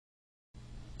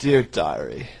Dear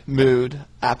Diary, mood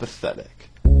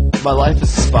apathetic. My life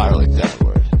is spiraling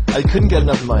downward. I couldn't get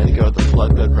enough money to go to the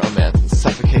Blood Red Romance and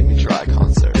Suffocate Me Dry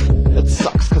concert. It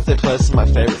sucks because they play some of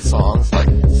my favorite songs, like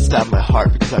Stab My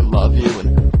Heart Because I Love You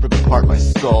and Rip Apart My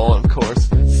Soul, and of course,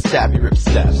 Stab You Rip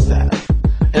Stab Stab.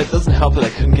 And it doesn't help that I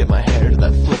couldn't get my hair to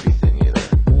that flippy thing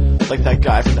either, like that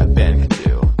guy from that band could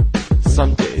do.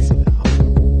 Some days, you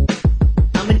know.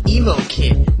 I'm an emo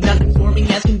kid, non-conforming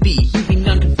as can be. You be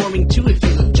non-conforming too if you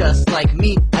look just like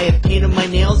me. I have paint on my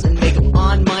nails and makeup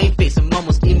on my face. I'm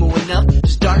almost emo enough to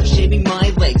start shaving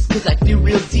my legs, cause I feel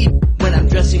real deep when I'm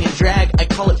dressing in drag. I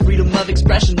call it freedom of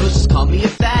expression, most just call me a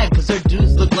fag, cause our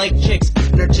dudes look like chicks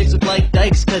and our chicks look like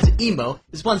dykes, cause emo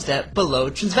is one step below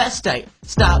transvestite.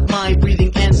 Stop my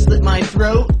breathing and slit my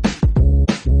throat.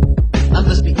 I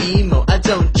must be emo, I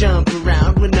don't jump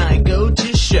around when I go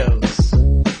to shows.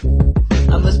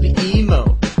 I must be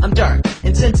emo, I'm dark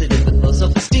and sensitive with low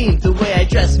self-esteem. The way I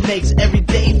dress makes every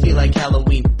day feel like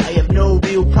Halloween. I have no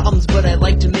real problems, but I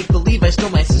like to make believe. I stole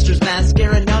my sister's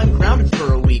mascara, now I'm grounded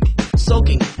for a week.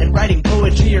 Sulking and writing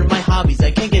poetry are my hobbies.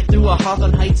 I can't get through a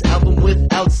Hawthorne Heights album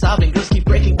without sobbing. Girls keep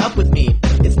breaking up with me,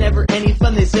 it's never any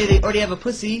fun. They say they already have a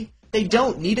pussy, they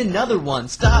don't need another one.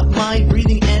 Stop my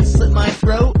breathing and slit my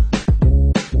throat.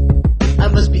 I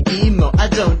must be emo, I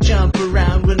don't jump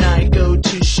around when I go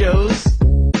to shows.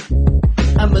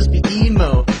 I must be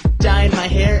emo, dye in my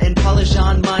hair and polish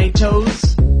on my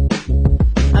toes.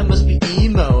 I must be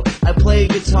emo, I play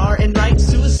guitar and write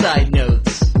suicide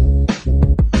notes.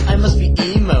 I must be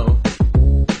emo.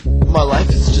 My life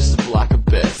is just a black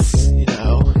abyss, you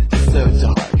know? It's so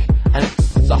dark, and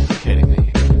it's suffocating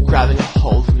me, grabbing a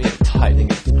hold of me and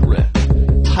tightening its grip.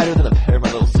 Tighter than a pair of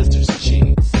my little sister's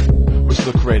jeans, which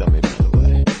look great on me, by the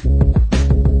way.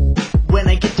 When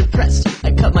I get depressed,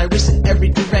 I cut my wrists in every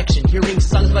direction. Hearing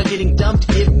songs about getting dumped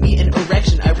give me an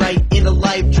erection. I write in a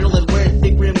live journal and wear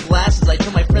thick rimmed glasses. I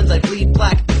tell my friends I bleed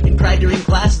black and cry during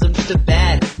classes. I'm just a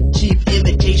bad, cheap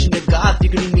imitation of God. You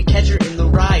can meet me catch her in the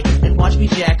rye and watch me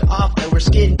jack off. I wear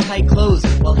skin tight clothes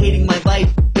while hating my life.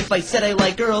 If I said I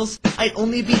like girls, I'd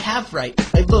only be half right.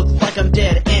 I look like I'm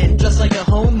dead and dress like a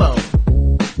homo.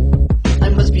 I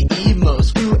must be emo,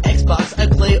 screw Xbox, I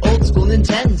play old school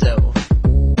Nintendo.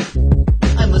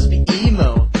 I must be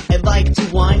emo, I like to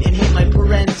whine and hit my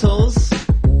parentals.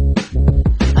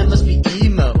 I must be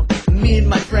emo, me and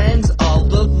my friends all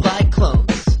look like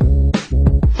clones.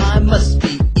 I must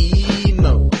be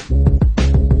emo.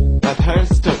 My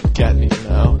parents don't get me, you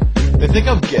know? They think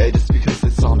I'm gay just because they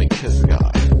saw me kiss a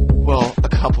guy. Well, a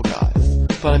couple guys.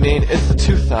 But I mean, it's the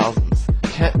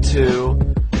 2000s. Can't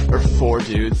 2 or 4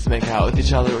 dudes make out with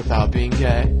each other without being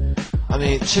gay? I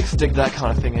mean, chicks dig that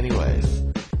kind of thing anyways.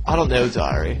 I don't know,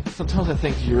 Diary. Sometimes I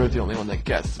think you're the only one that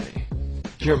gets me.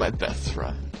 You're my best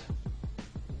friend.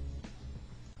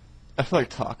 I feel like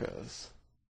tacos.